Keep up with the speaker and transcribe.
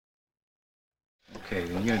Okay,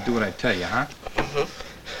 then you're gonna do what I tell you, huh?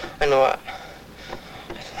 I know it.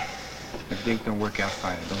 Everything's gonna work out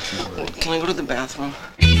fine. Don't you worry. Can I go to the bathroom?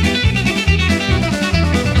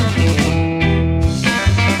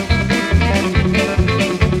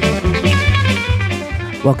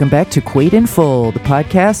 Welcome back to Quaid in Full, the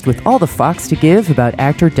podcast with all the Fox to give about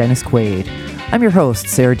actor Dennis Quaid. I'm your host,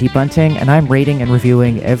 Sarah D. Bunting, and I'm rating and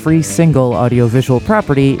reviewing every single audiovisual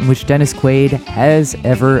property in which Dennis Quaid has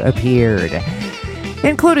ever appeared,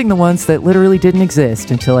 including the ones that literally didn't exist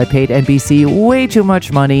until I paid NBC way too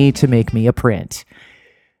much money to make me a print.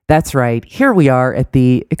 That's right, here we are at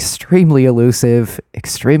the extremely elusive,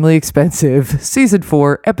 extremely expensive Season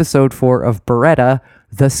 4, Episode 4 of Beretta,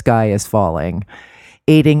 The Sky is Falling.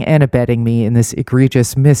 Aiding and abetting me in this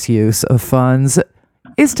egregious misuse of funds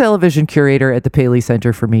is television curator at the Paley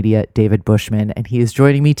Center for Media, David Bushman, and he is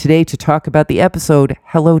joining me today to talk about the episode.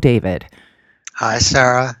 Hello, David. Hi,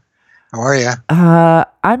 Sarah. How are you?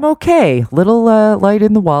 I'm okay. Little light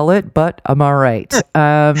in the wallet, but I'm all right.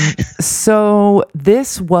 So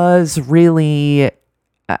this was really...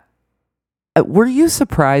 were you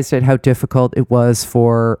surprised at how difficult it was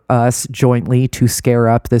for us jointly to scare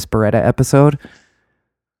up this Beretta episode?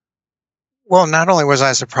 Well, not only was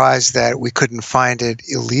I surprised that we couldn't find it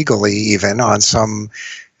illegally even on some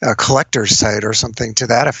collector's site or something to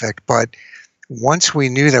that effect, but once we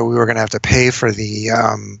knew that we were going to have to pay for the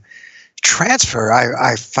transfer,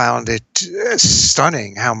 I found it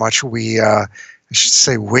stunning how much we, I should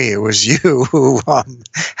say we, it was you who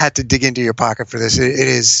had to dig into your pocket for this.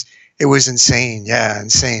 It was insane. Yeah,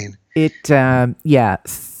 insane.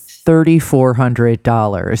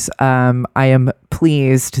 $3,400. I am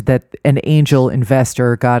pleased that an angel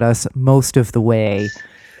investor got us most of the way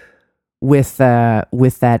with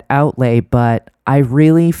that outlay, but I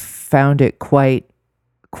really found it quite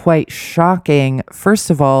shocking.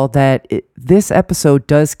 First of all, that this episode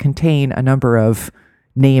does contain a number of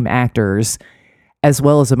name actors, as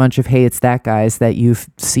well as a bunch of Hey, It's That guys that you've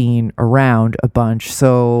seen around a bunch.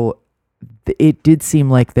 So it did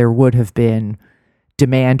seem like there would have been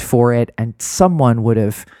demand for it, and someone would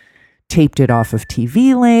have taped it off of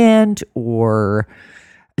TV Land or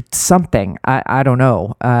something. I don't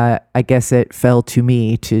know. I guess it fell to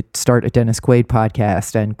me to start a Dennis Quaid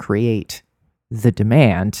podcast and create the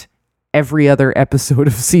demand. Every other episode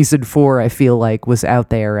of season 4, I feel like, was out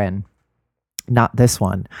there, and not this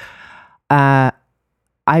one. I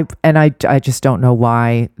just don't know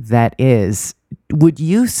why that is. Would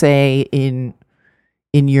you say in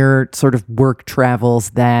your sort of work travels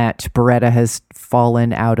that Beretta has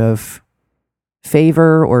fallen out of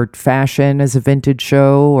favor or fashion as a vintage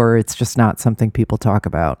show, or it's just not something people talk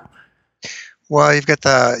about? Well, you've got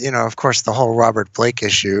of course, the whole Robert Blake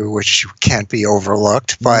issue, which can't be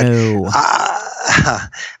overlooked. But No.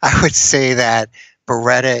 I would say that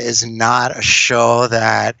Beretta is not a show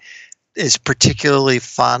that is particularly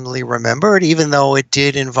fondly remembered, even though it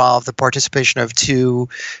did involve the participation of two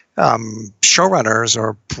showrunners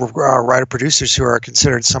or writer-producers who are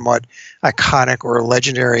considered somewhat iconic or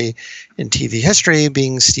legendary in TV history,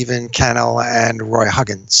 being Stephen Cannell and Roy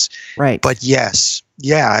Huggins. Right. But yes,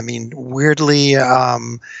 yeah, I mean, weirdly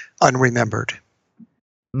unremembered.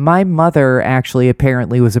 My mother actually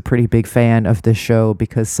apparently was a pretty big fan of this show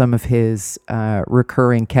because some of his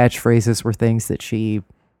recurring catchphrases were things that she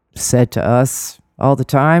said to us all the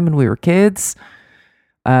time when we were kids.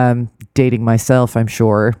 Dating myself, I'm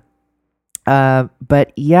sure.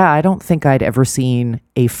 But yeah, I don't think I'd ever seen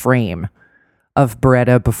a frame of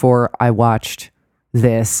Beretta before I watched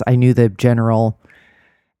this. I knew the general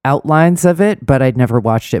outlines of it, but I'd never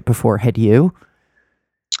watched it before. Had you?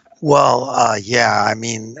 Well, yeah, I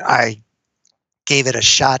mean, I gave it a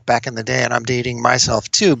shot back in the day, and I'm dating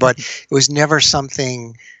myself too, but it was never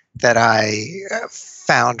something that I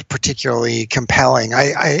found particularly compelling.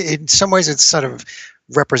 I in some ways, it's sort of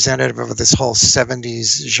representative of this whole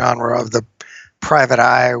 70s genre of the private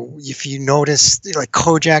eye. If you notice, like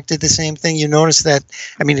Kojak did the same thing, you notice that,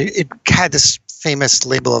 I mean, it had this famous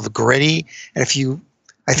label of gritty, and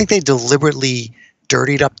I think they deliberately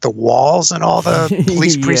dirtied up the walls and all the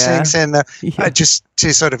police precincts and just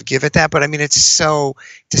to sort of give it that. But I mean, it's so,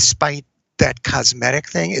 despite that cosmetic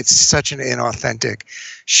thing, it's such an inauthentic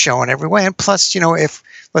show in every way. And plus,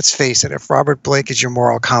 let's face it, if Robert Blake is your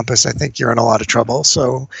moral compass, I think you're in a lot of trouble.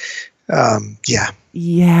 So, yeah.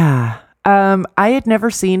 Yeah. I had never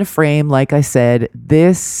seen a frame. Like I said,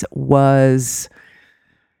 this was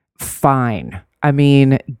fine. I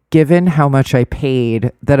mean, given how much I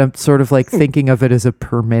paid, that I'm sort of like thinking of it as a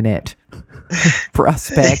per minute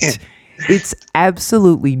prospect. It's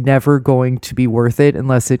absolutely never going to be worth it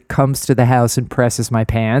unless it comes to the house and presses my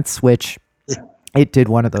pants, which It did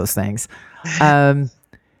one of those things. We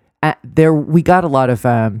got a lot of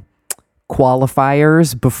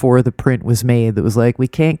qualifiers before the print was made that was like, we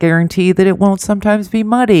can't guarantee that it won't sometimes be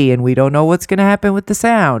muddy and we don't know what's going to happen with the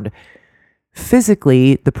sound.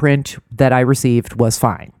 Physically, the print that I received was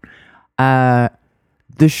fine. The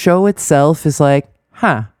show itself is like,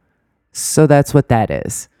 so that's what that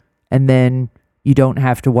is. And then you don't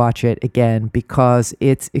have to watch it again because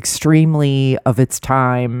it's extremely of its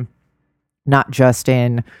time, not just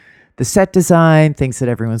in the set design, things that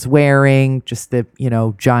everyone's wearing, just the,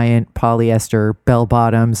 giant polyester bell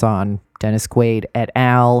bottoms on Dennis Quaid et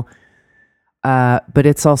al. But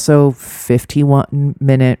it's also 51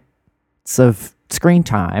 minutes of screen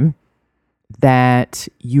time that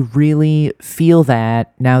you really feel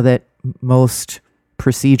that now that most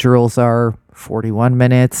procedurals are 41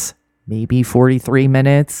 minutes, maybe 43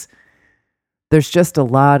 minutes. There's just a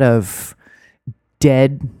lot of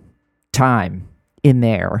dead time in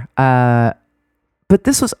there. But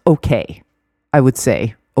this was okay, I would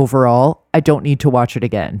say. Overall, I don't need to watch it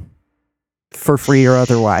again, for free or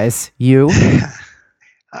otherwise. You?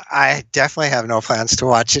 I definitely have no plans to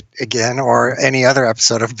watch it again or any other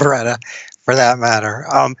episode of Beretta, for that matter.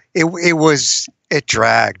 It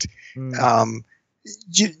dragged. I'm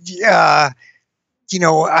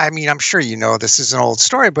sure this is an old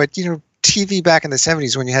story, but TV back in the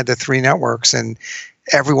 70s when you had the 3 networks and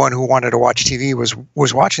everyone who wanted to watch TV was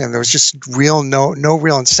watching them. There was just no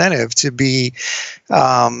real incentive to be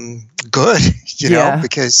good,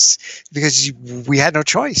 because we had no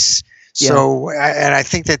choice. Yeah. So, and I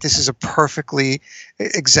think that this is a perfectly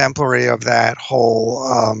exemplary of that whole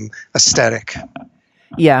aesthetic.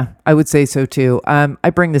 Yeah, I would say so too. I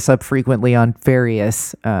bring this up frequently on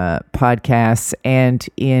various podcasts, and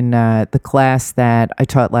in the class that I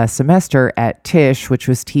taught last semester at Tisch, which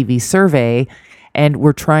was TV Survey, and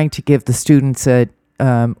we're trying to give the students a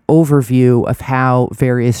overview of how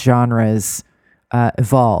various genres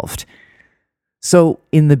evolved. So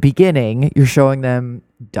in the beginning, you're showing them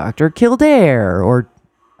Dr. Kildare or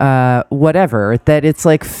whatever, that it's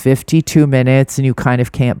like 52 minutes, and you kind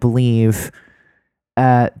of can't believe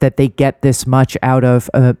that they get this much out of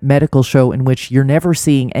a medical show in which you're never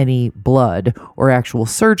seeing any blood or actual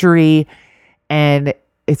surgery. And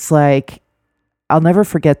it's like, I'll never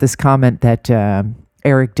forget this comment that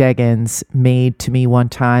Eric Deggans made to me one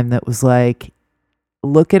time that was like,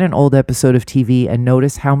 look at an old episode of TV and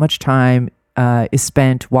notice how much time is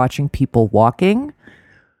spent watching people walking,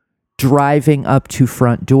 driving up to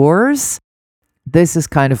front doors. This is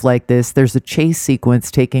kind of like this. There's a chase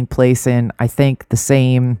sequence taking place in, I think, the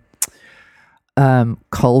same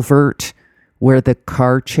culvert where the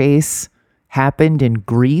car chase happened in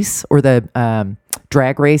Greece, or the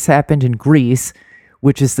drag race happened in Greece,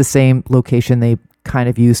 which is the same location they kind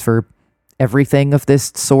of use for everything of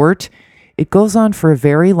this sort. It goes on for a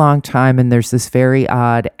very long time, and there's this very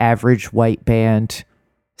odd Average White Band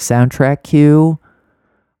soundtrack cue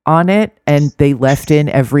on it, and they left in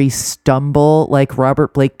every stumble, like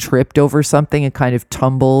Robert Blake tripped over something and kind of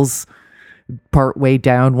tumbles partway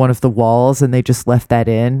down one of the walls, and they just left that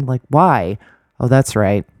in. Like, why? Oh, that's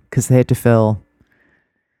right, because they had to fill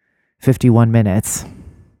 51 minutes.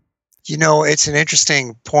 It's an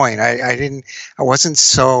interesting point. I wasn't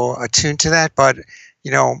so attuned to that, but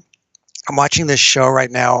I'm watching this show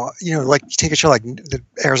right now, like you take a show like that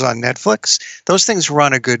airs on Netflix, those things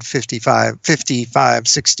run a good 55, 60,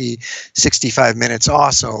 65 minutes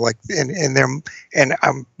also. Like, and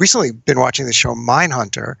I'm recently been watching the show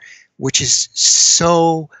Mindhunter, which is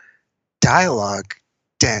so dialogue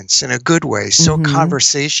dense in a good way, so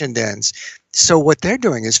conversation dense. So what they're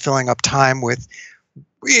doing is filling up time with,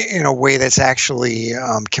 in a way that's actually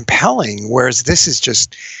compelling, whereas this is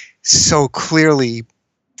just so clearly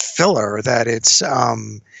filler that it's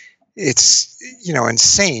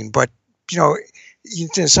insane. But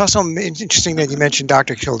it's also interesting that you mentioned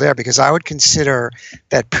Dr. Kildare, because I would consider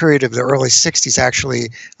that period of the early 60s actually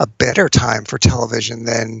a better time for television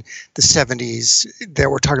than the 70s that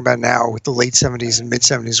we're talking about now, with the late 70s and mid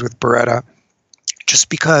 70s with Beretta, just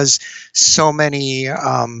because so many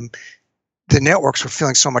the networks were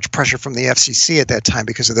feeling so much pressure from the FCC at that time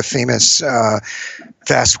because of the famous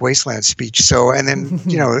Vast Wasteland speech. So, and then,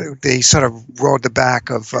 they sort of rode the back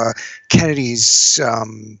of Kennedy's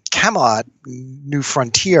Camelot, New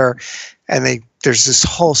Frontier, and there's this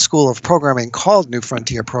whole school of programming called New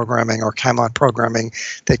Frontier programming or Camelot programming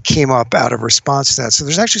that came up out of response to that. So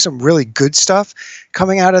there's actually some really good stuff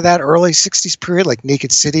coming out of that early 60s period, like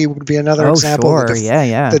Naked City would be another example. Sure.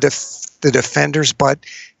 The Defenders, but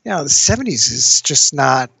the 70s is just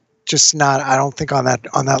not, I don't think on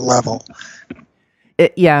that level.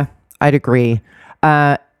 Yeah, I'd agree.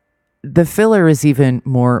 The filler is even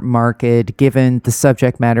more marked given the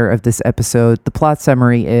subject matter of this episode. The plot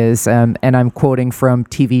summary is, and I'm quoting from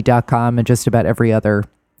TV.com and just about every other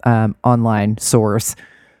online source,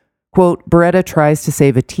 quote, Beretta tries to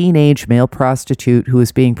save a teenage male prostitute who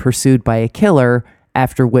is being pursued by a killer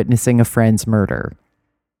after witnessing a friend's murder.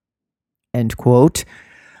 End quote.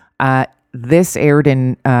 This aired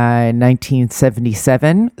in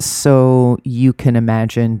 1977, so you can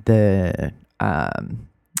imagine the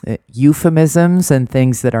euphemisms and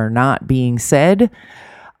things that are not being said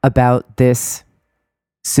about this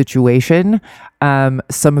situation.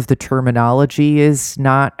 Some of the terminology is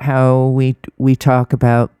not how we talk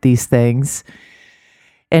about these things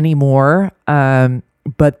anymore,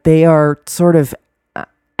 but they are sort of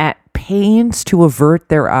at pains to avert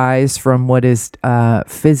their eyes from what is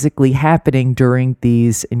physically happening during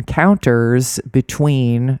these encounters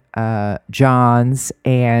between Johns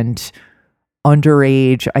and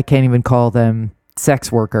underage, I can't even call them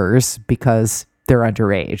sex workers because they're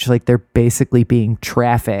underage. Like, they're basically being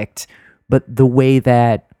trafficked. But the way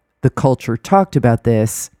that the culture talked about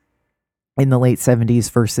this in the late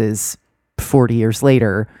 70s versus 40 years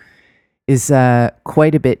later is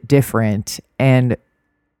quite a bit different. And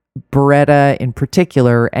Beretta in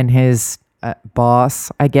particular and his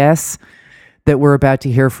boss, I guess, that we're about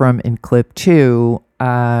to hear from in clip 2,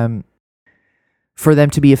 for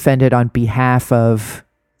them to be offended on behalf of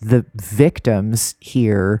the victims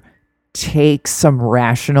here takes some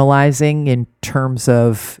rationalizing in terms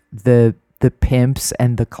of the pimps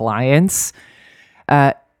and the clients.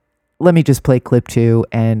 Let me just play clip 2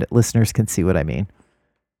 and listeners can see what I mean.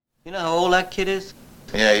 You know how old that kid is?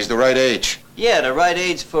 Yeah, he's the right age. Yeah, the right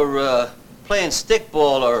age for playing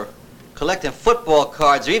stickball or collecting football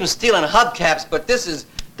cards or even stealing hubcaps, but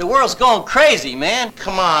the world's going crazy, man.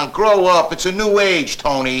 Come on, grow up. It's a new age,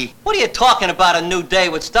 Tony. What are you talking about, a new day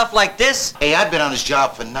with stuff like this? Hey, I've been on this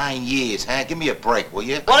job for 9 years, huh? Give me a break, will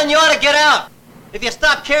you? Well, then you ought to get out. If you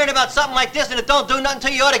stop caring about something like this and it don't do nothing to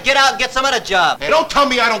you, you ought to get out and get some other job. Hey, don't tell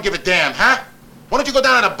me I don't give a damn, huh? Why don't you go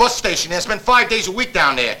down to the bus station and spend 5 days a week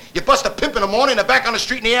down there? You bust a pimp in the morning and back on the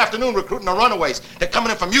street in the afternoon recruiting the runaways. They're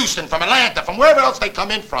coming in from Houston, from Atlanta, from wherever else they come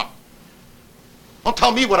in from. Don't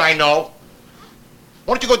tell me what I know.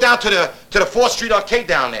 Why don't you go down to the 4th Street arcade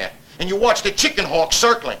down there and you watch the chicken hawks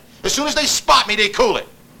circling. As soon as they spot me, they cool it.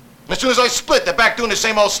 And as soon as I split, they're back doing the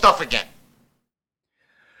same old stuff again.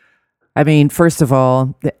 I mean, first of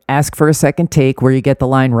all, ask for a second take where you get the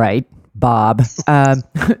line right, Bob.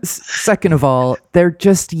 Second of all, they're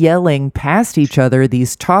just yelling past each other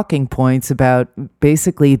these talking points about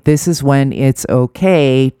basically this is when it's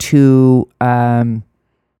okay to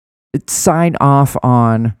sign off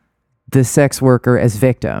on the sex worker as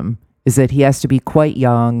victim, is that he has to be quite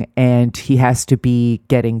young and he has to be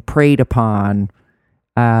getting preyed upon.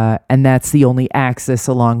 And that's the only axis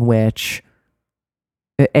along which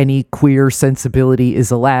any queer sensibility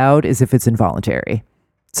is allowed, is if it's involuntary.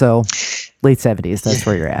 So late 70s, that's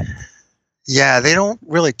where you're at. Yeah, they don't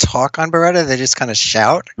really talk on Beretta. They just kind of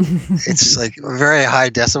shout. It's like a very high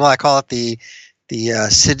decibel. I call it the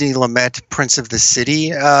Sidney Lumet Prince of the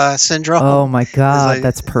City syndrome. Oh my God, like,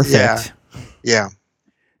 that's perfect. Yeah.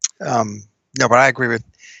 No, but I agree with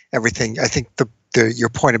everything. I think your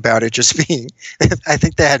point about it just being, I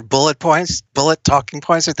think they had bullet talking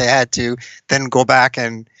points that they had to then go back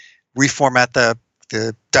and reformat the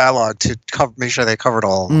dialogue to make sure they covered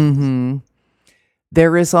all. Mm-hmm.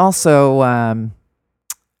 There is also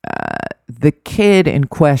the kid in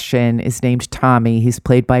question is named Tommy. He's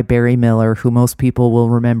played by Barry Miller, who most people will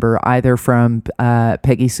remember either from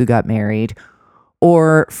Peggy Sue Got Married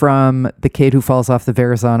or from the kid who falls off the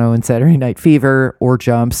Verrazano in Saturday Night Fever or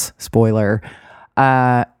jumps. Spoiler.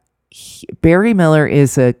 Barry Miller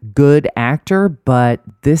is a good actor, but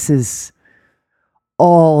this is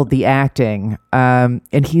all the acting,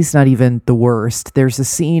 and he's not even the worst. There's a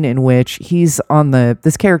scene in which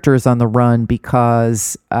this character is on the run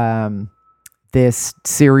because this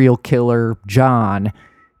serial killer, John,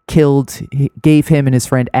 gave him and his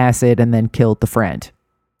friend acid and then killed the friend.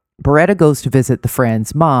 Beretta goes to visit the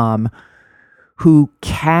friend's mom, who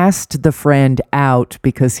cast the friend out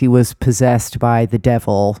because he was possessed by the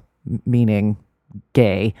devil, meaning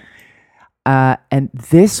gay. And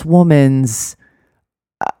this woman's,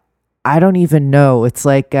 I don't even know, it's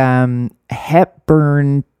like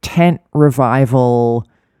Hepburn tent revival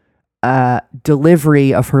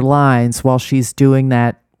delivery of her lines while she's doing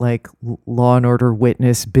that like Law and Order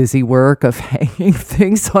witness busy work of hanging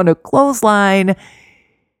things on a clothesline.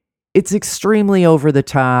 It's extremely over the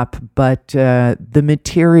top, but the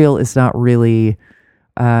material is not really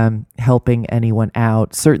helping anyone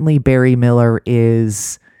out. Certainly Barry Miller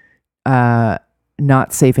is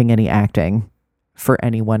not saving any acting for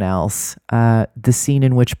anyone else. The scene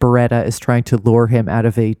in which Beretta is trying to lure him out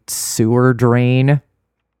of a sewer drain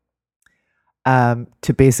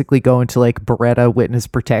to basically go into like Beretta witness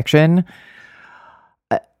protection.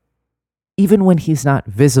 Even when he's not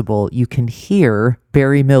visible, you can hear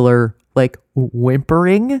Barry Miller like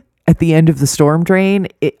whimpering at the end of the storm drain.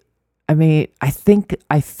 I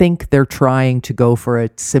think they're trying to go for a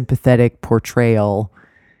sympathetic portrayal,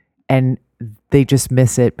 and they just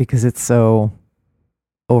miss it because it's so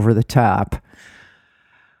over the top.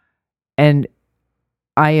 And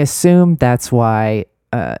I assume that's why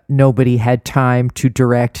nobody had time to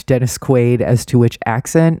direct Dennis Quaid as to which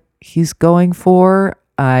accent he's going for.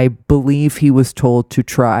 I believe he was told to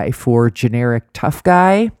try for generic tough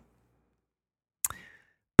guy,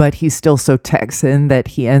 but he's still so Texan that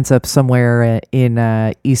he ends up somewhere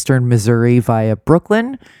in eastern Missouri via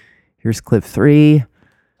Brooklyn. Here's clip 3.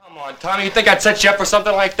 Come on, Tommy, you think I'd set you up for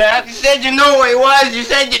something like that? You said you know who he was. You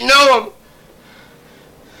said you know him.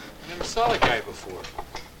 I never saw the guy before.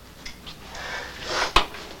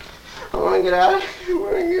 I want to get out of here.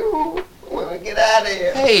 I want to get out of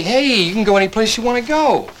here. Hey, you can go any place you want to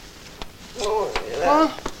go. I want to get out.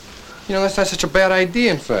 Huh? You know, that's not such a bad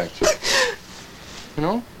idea, in fact. You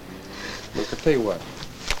know? Look, I'll tell you what.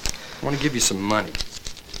 I want to give you some money.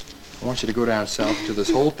 I want you to go down south till this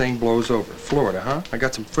whole thing blows over. Florida, huh? I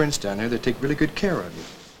got some friends down there that take really good care of you.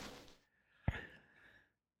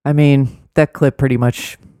 I mean, that clip pretty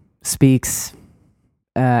much speaks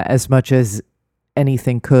as much as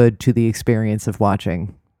anything could to the experience of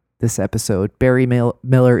watching this episode. Barry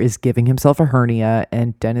Miller is giving himself a hernia,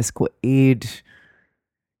 and Dennis Quaid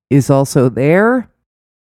is also there.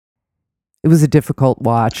 It was a difficult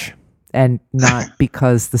watch, and not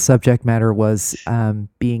because the subject matter was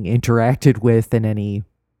being interacted with in any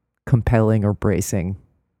compelling or bracing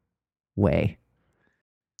way.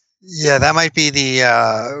 Yeah, that might be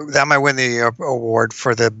that might win the award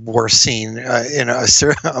for the worst scene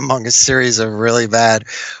among a series of really bad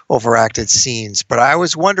overacted scenes. But I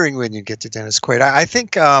was wondering when you get to Dennis Quaid. I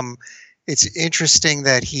think it's interesting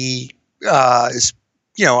that he is.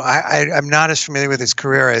 I'm not as familiar with his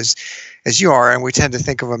career as you are, and we tend to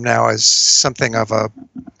think of him now as something of a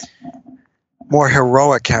more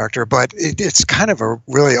heroic character, but it's kind of a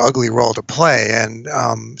really ugly role to play, and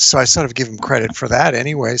so I sort of give him credit for that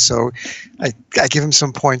anyway. So I give him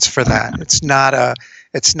some points for that. It's not a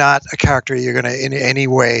character you're going to in any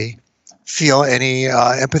way feel any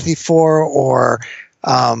empathy for or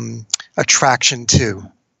attraction to.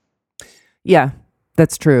 Yeah,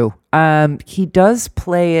 that's true. He does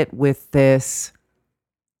play it with this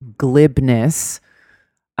glibness.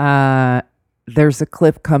 There's a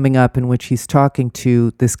clip coming up in which he's talking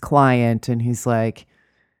to this client, and he's like,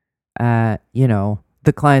 the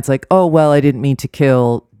client's like, oh, well, I didn't mean to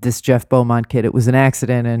kill this Jeff Beaumont kid. It was an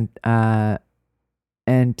accident.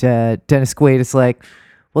 And Dennis Quaid is like,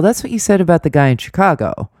 well, that's what you said about the guy in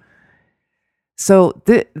Chicago. So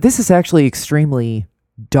this is actually extremely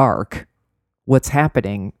dark, what's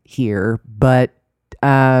happening here, but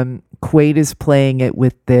Quaid is playing it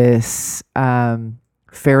with this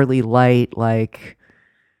fairly light, like,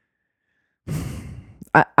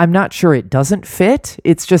 I'm not sure it doesn't fit.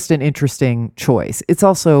 It's just an interesting choice. It's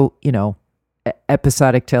also,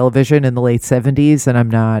 episodic television in the late 70s, and I'm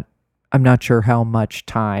not sure how much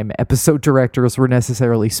time episode directors were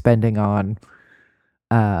necessarily spending on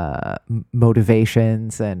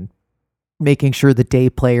motivations and making sure the day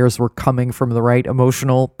players were coming from the right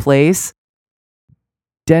emotional place.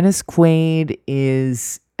 Dennis Quaid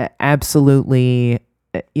is absolutely,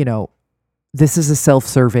 this is a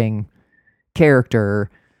self-serving character,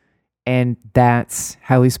 and that's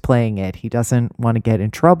how he's playing it. He doesn't want to get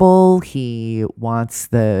in trouble. He wants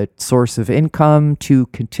the source of income to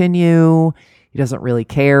continue. He doesn't really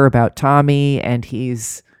care about Tommy, and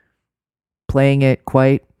he's playing it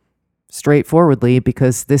quite straightforwardly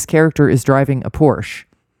because this character is driving a Porsche.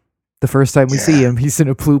 The first time we see him, he's in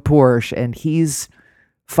a blue Porsche, and he's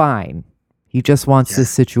fine. He just wants this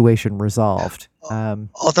situation resolved.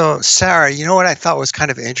 Although, Sarah, you know what I thought was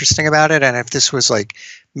kind of interesting about it? And if this was like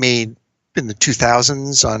made in the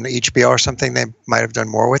 2000s on HBO or something, they might have done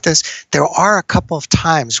more with this. There are a couple of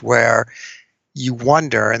times where you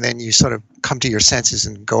wonder, and then you sort of come to your senses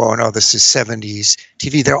and go, oh no, this is 70s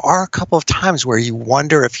TV. There are a couple of times where you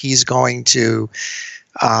wonder if he's going to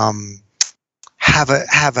have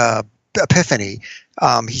a epiphany.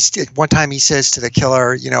 One time he says to the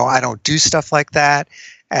killer, I don't do stuff like that.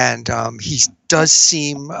 And he does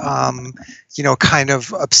seem, kind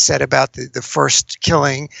of upset about the first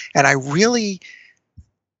killing. And I really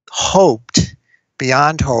hoped,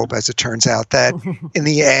 beyond hope, as it turns out, that in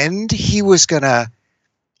the end he was gonna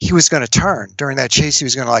turn during that chase. He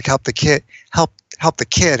was gonna like help the kid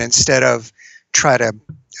instead of try to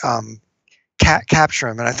capture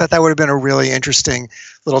him. And I thought that would have been a really interesting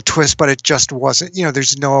little twist, but it just wasn't.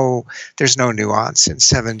 There's no nuance in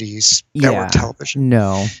 70s network television.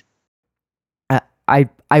 No.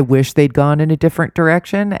 I wish they'd gone in a different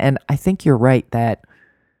direction, and I think you're right that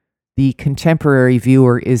the contemporary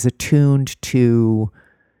viewer is attuned to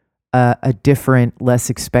a different, less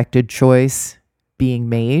expected choice being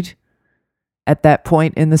made at that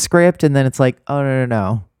point in the script, and then it's like, oh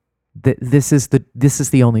no. This is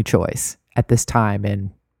the only choice at this time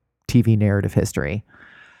in TV narrative history.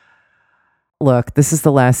 Look, this is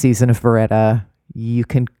the last season of Baretta. You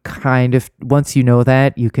can kind of, once you know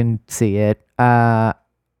that, you can see it.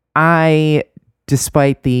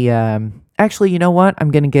 Despite the, actually, you know what?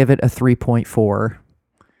 I'm going to give it a 3.4.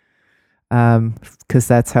 Because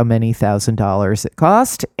that's how many $1,000 it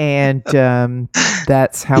cost, and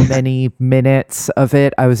that's how many minutes of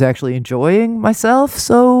it I was actually enjoying myself.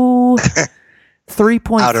 So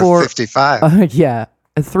 3.4 out of 55. Yeah,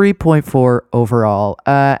 a 3.4 overall.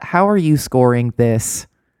 How are you scoring this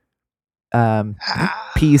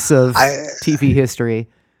piece of TV history?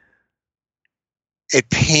 It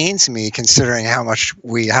pains me considering how much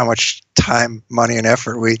time, money, and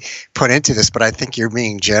effort we put into this, but I think you're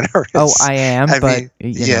being generous. Oh, I am.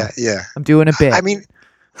 Yeah. I'm doing a bit. I mean,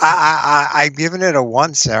 I've given it a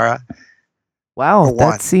 1, Sarah. Wow,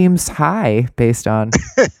 that seems high based on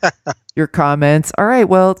your comments. All right,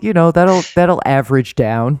 well, that'll average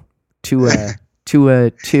down to a 2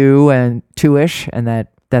 and 2-ish, and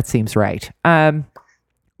that seems right.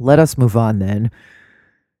 Let us move on then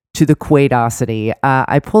to the Quaidosity.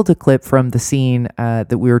 I pulled a clip from the scene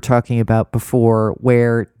that we were talking about before,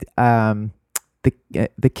 where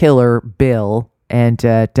the killer Bill and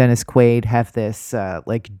Dennis Quaid have this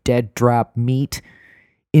dead drop meet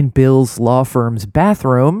in Bill's law firm's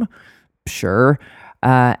bathroom, sure,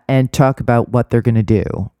 and talk about what they're gonna do.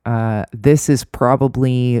 This is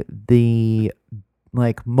probably the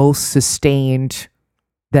most sustained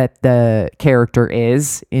that the character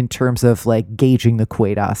is in terms of gauging the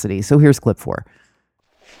Quaidosity. So here's clip 4.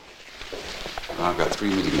 I've got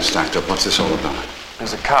 3 meetings stacked up. What's this all about?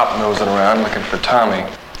 There's a cop nosing around looking for Tommy.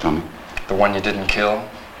 Tommy? The one you didn't kill?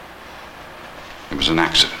 It was an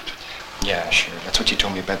accident. Yeah, sure. That's what you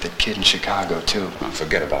told me about that kid in Chicago, too. Well,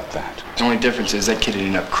 forget about that. The only difference is that kid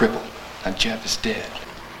ended up crippled. Now Jeff is dead.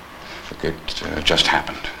 It just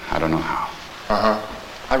happened. I don't know how. Uh-huh.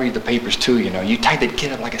 I read the papers, too, You tied that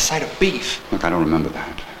kid up like a side of beef. Look, I don't remember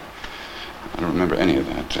that. I don't remember any of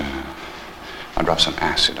that. I dropped some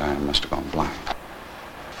acid. I must have gone blind.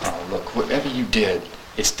 Oh, look, whatever you did,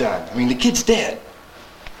 it's done. I mean, the kid's dead.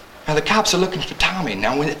 Now, the cops are looking for Tommy.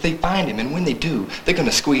 Now, if they find him, and when they do, they're going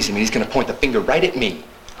to squeeze him, and he's going to point the finger right at me.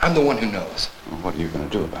 I'm the one who knows. Well, what are you going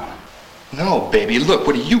to do about it? No, baby. Look,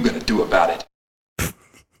 what are you going to do about it?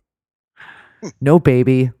 No,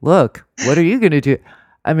 baby. Look, what are you going to do?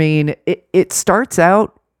 I mean, it starts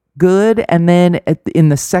out good, and then in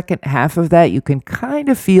the second half of that, you can kind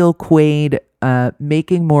of feel Quaid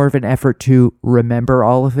making more of an effort to remember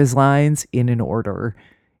all of his lines in an order,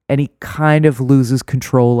 and he kind of loses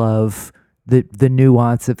control of the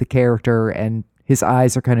nuance of the character, and his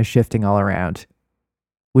eyes are kind of shifting all around.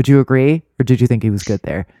 Would you agree, or did you think he was good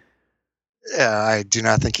there? Yeah, I do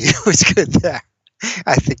not think he was good there.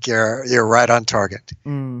 I think you're right on target.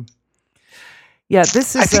 Mm. Yeah,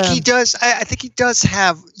 this is. I think he does. I think he does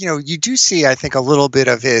have. You do see. I think a little bit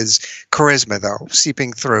of his charisma, though,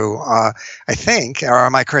 seeping through. I think, or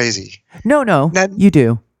am I crazy? No, you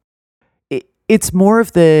do. It's more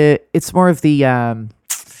of the.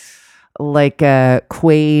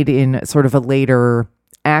 Quaid in sort of a later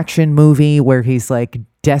action movie where he's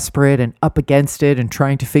desperate and up against it and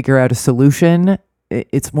trying to figure out a solution.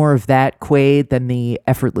 It's more of that Quaid than the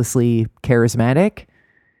effortlessly charismatic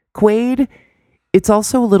Quaid. It's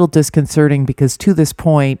also a little disconcerting because to this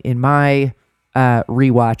point in my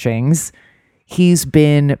rewatchings, he's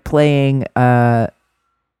been playing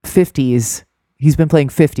 50s. He's been playing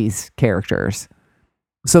 50s characters.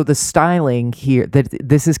 So the styling here, that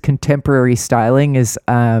this is contemporary styling, is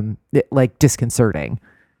disconcerting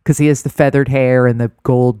because he has the feathered hair and the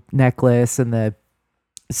gold necklace and the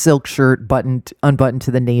silk shirt unbuttoned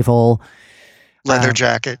to the navel, leather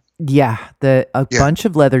jacket. Yeah, bunch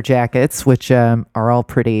of leather jackets, which are all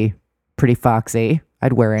pretty foxy.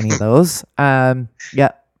 I'd wear any of those. Brown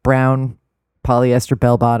polyester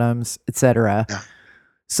bell bottoms, etc. Yeah.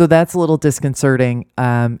 So that's a little disconcerting.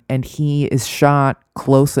 And he is shot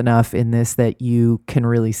close enough in this that you can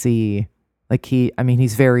really see, like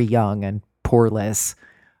he's very young and poreless.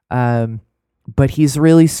 But he's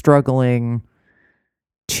really struggling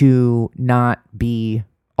to not be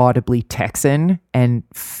audibly Texan, and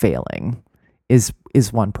failing is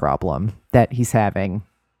one problem that he's having.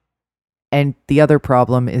 And the other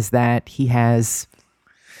problem is that he has,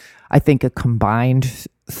 I think, a combined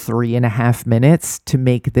 3.5 minutes to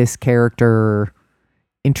make this character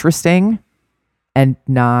interesting and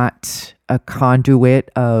not a conduit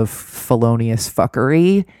of felonious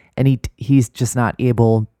fuckery. And he's just not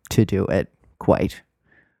able to do it quite.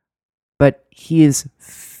 But he is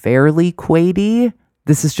fairly Quaidy.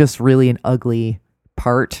 This is just really an ugly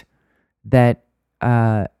part that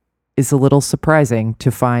is a little surprising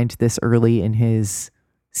to find this early in his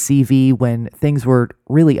CV when things were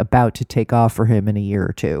really about to take off for him in a year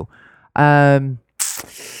or two. So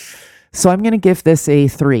I'm going to give this a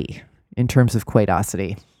 3 in terms of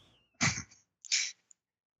Quaidosity.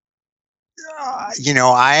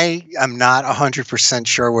 I am not 100%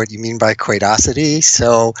 sure what you mean by Quaidosity.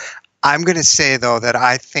 So I'm going to say, though, that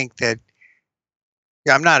I think that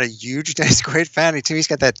I'm not a huge Dennis Quaid fan. To me, he's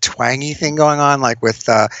got that twangy thing going on, like with,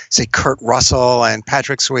 say, Kurt Russell and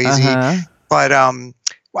Patrick Swayze. Uh-huh. But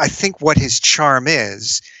I think what his charm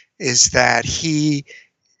is that he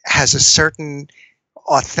has a certain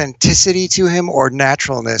authenticity to him or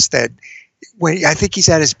naturalness that I think he's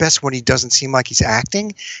at his best when he doesn't seem like he's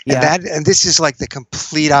acting. And this is like the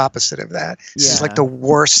complete opposite of that. This is like the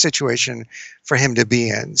worst situation for him to be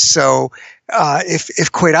in. So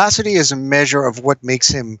if Quaidosity is a measure of what makes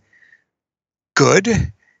him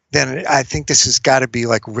good, then I think this has got to be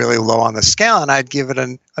like really low on the scale. And I'd give it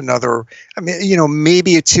another,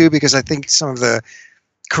 maybe a 2, because I think some of the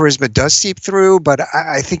charisma does seep through, but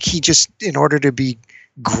I think he just, in order to be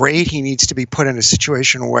great, he needs to be put in a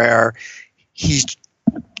situation where he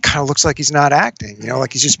kind of looks like he's not acting,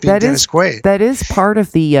 like he's just being Dennis Quaid. That is part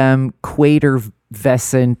of the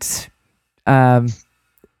Quaider-vescent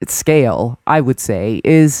scale, I would say,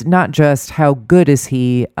 is not just how good is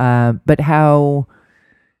he, but how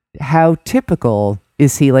typical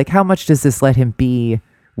is he? Like, how much does this let him be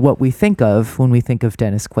what we think of when we think of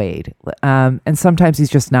Dennis Quaid? And sometimes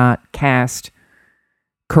he's just not cast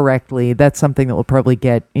correctly. That's something that we'll probably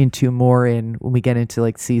get into more when we get into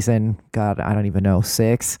like season, God, I don't even know,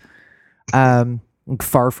 6.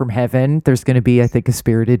 Far From Heaven, there's going to be, I think, a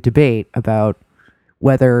spirited debate about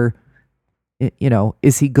whether,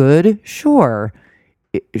 is he good? Sure.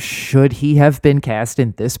 Should he have been cast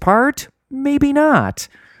in this part? Maybe not.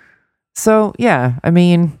 So, yeah, I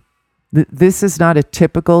mean, this is not a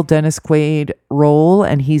typical Dennis Quaid role,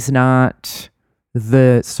 and he's not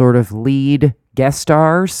the sort of lead guest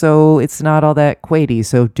star, so it's not all that Quaidy.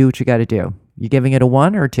 So do what you got to do. You giving it a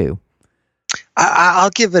 1 or 2? I'll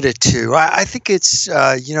give it a 2. I think it's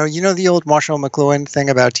the old Marshall McLuhan thing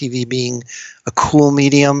about TV being a cool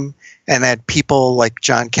medium, and that people like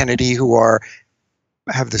John Kennedy who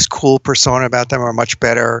have this cool persona about them are much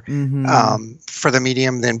better for the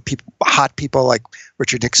medium than hot people like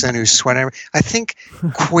Richard Nixon who's sweating. I think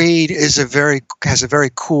Quaid has a very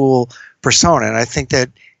cool persona, and I think that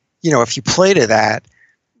if you play to that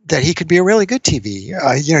he could be a really good TV.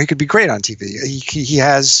 He could be great on TV. He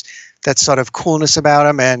has that sort of coolness about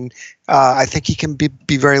him, and I think he can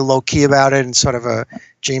be very low key about it in sort of a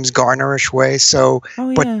James Garner-ish way. So,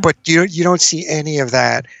 but you don't see any of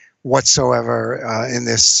that whatsoever in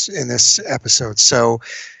this episode. So,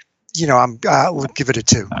 I'll give it a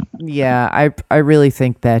 2. Yeah, I really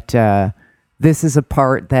think that this is a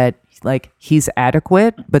part that like he's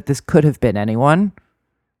adequate, but this could have been anyone.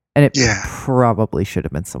 And it probably should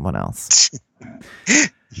have been someone else.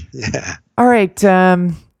 Yeah. All right.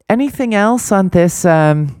 Anything else on this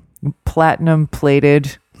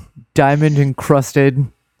platinum-plated, diamond-encrusted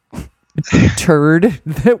turd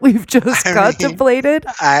that we've just contemplated?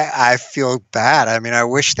 I feel bad. I mean, I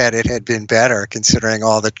wish that it had been better, considering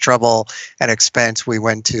all the trouble and expense we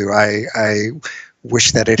went to. I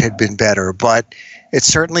wish that it had been better, but it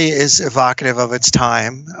certainly is evocative of its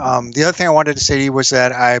time. The other thing I wanted to say to you was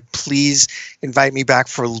that please invite me back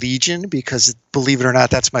for Legion, because believe it or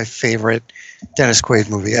not, that's my favorite Dennis Quaid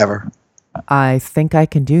movie ever. I think I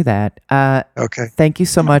can do that. Okay. Thank you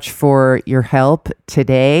so much for your help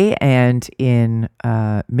today and in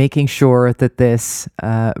making sure that this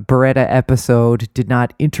Beretta episode did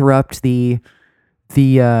not interrupt the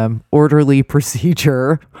orderly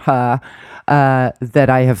procedure that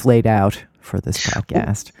I have laid out for this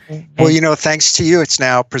podcast. Well, thanks to you, it's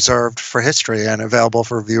now preserved for history and available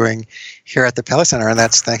for viewing here at the Pele Center, and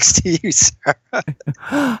that's thanks to you, Sarah.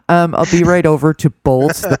 I'll be right over to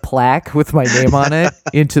bolt the plaque with my name on it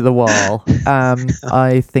into the wall.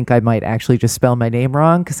 I think I might actually just spell my name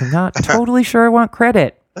wrong because I'm not totally sure I want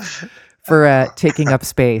credit for taking up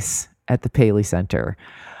space at the Paley Center.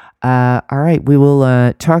 All right, we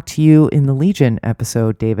will talk to you in the Legion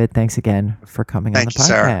episode, David. Thanks again for coming on the podcast.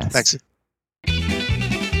 Sarah. Thanks.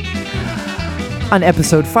 On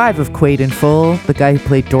episode 5 of Quaid in Full, the guy who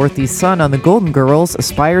played Dorothy's son on The Golden Girls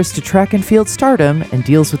aspires to track and field stardom and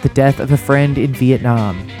deals with the death of a friend in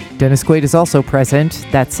Vietnam. Dennis Quaid is also present.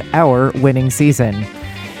 That's our winning season.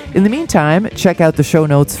 In the meantime, check out the show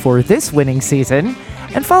notes for this winning season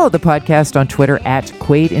and follow the podcast on Twitter at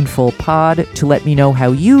QuaidInFullPod to let me know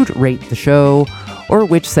how you'd rate the show or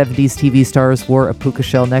which 70s TV stars wore a puka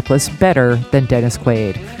shell necklace better than Dennis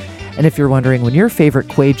Quaid. And if you're wondering when your favorite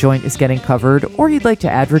Quaid joint is getting covered, or you'd like to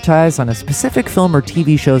advertise on a specific film or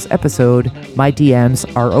TV show's episode, my DMs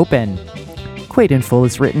are open. Quaid in Full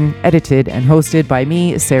is written, edited, and hosted by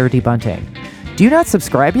me, Sarah D. Bunting. Do you not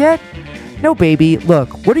subscribe yet? No, baby.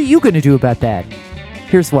 Look, what are you going to do about that?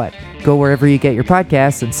 Here's what. Go wherever you get your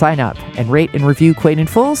podcasts and sign up, and rate and review Quaid in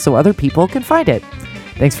Full so other people can find it.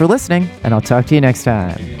 Thanks for listening, and I'll talk to you next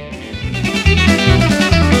time.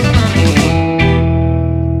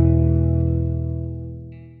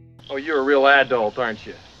 Oh, you're a real adult, aren't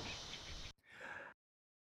you?